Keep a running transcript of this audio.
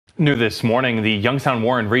New this morning, the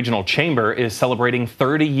Youngstown-Warren Regional Chamber is celebrating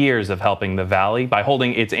 30 years of helping the Valley by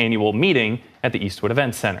holding its annual meeting at the Eastwood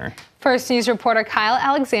Event Center. First News reporter Kyle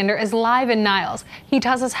Alexander is live in Niles. He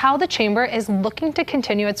tells us how the Chamber is looking to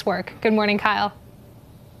continue its work. Good morning, Kyle.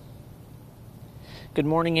 Good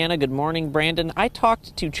morning, Anna. Good morning, Brandon. I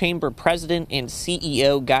talked to Chamber President and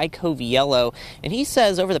CEO Guy Coviello, and he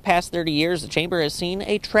says over the past 30 years, the Chamber has seen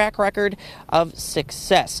a track record of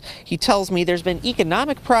success. He tells me there's been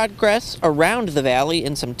economic progress around the Valley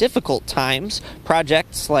in some difficult times.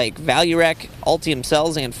 Projects like ValueRec, Altium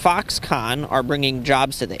Cells, and Foxconn are bringing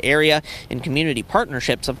jobs to the area, and community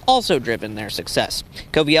partnerships have also driven their success.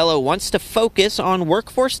 Coviello wants to focus on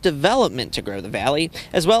workforce development to grow the Valley,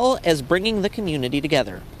 as well as bringing the community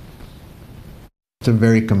together. It's a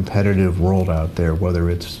very competitive world out there,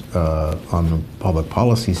 whether it's on the public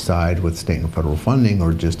policy side with state and federal funding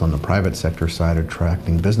or just on the private sector side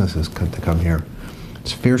attracting businesses to come here.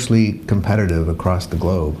 It's fiercely competitive across the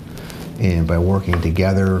globe, and by working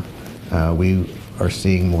together we are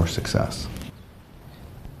seeing more success.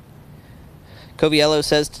 Coviello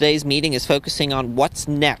says today's meeting is focusing on what's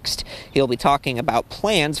next. He'll be talking about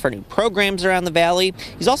plans for new programs around the Valley.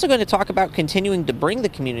 He's also going to talk about continuing to bring the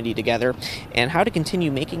community together and how to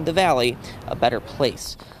continue making the Valley a better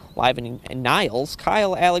place. Live in Niles,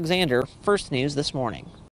 Kyle Alexander, First News this morning.